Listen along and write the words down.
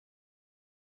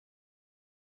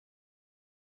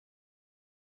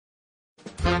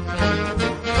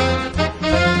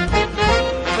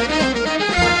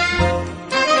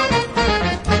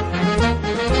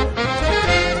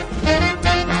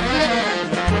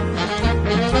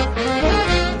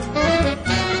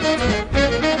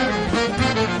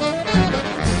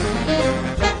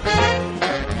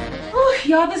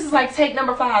Y'all, this is like take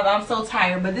number 5. I'm so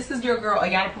tired, but this is your girl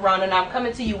Ayana Pirana, and I'm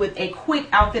coming to you with a quick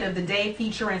outfit of the day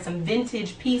featuring some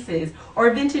vintage pieces, or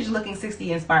vintage looking 60s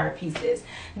inspired pieces.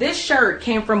 This shirt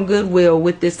came from Goodwill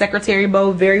with this secretary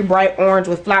bow, very bright orange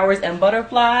with flowers and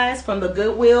butterflies from the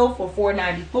Goodwill for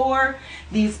 $4.94.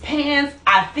 These pants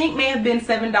I think may have been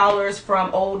 $7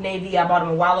 from Old Navy. I bought them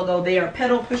a while ago. They are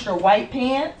pedal pusher white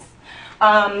pants.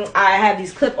 I have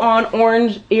these clip-on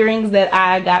orange earrings that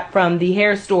I got from the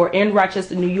hair store in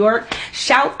Rochester, New York.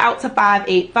 Shout out to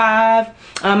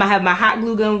 585. I have my hot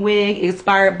glue gun wig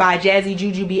inspired by Jazzy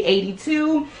Jujubee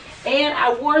 82. And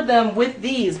I wore them with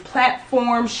these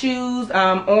platform shoes,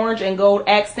 orange and gold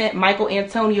accent Michael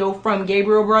Antonio from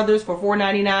Gabriel Brothers for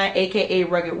 $4.99, aka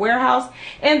Rugged Warehouse.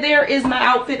 And there is my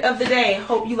outfit of the day.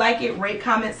 Hope you like it. Rate,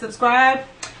 comment, subscribe.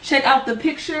 Check out the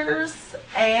pictures,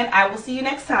 and I will see you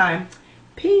next time.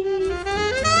 Peace.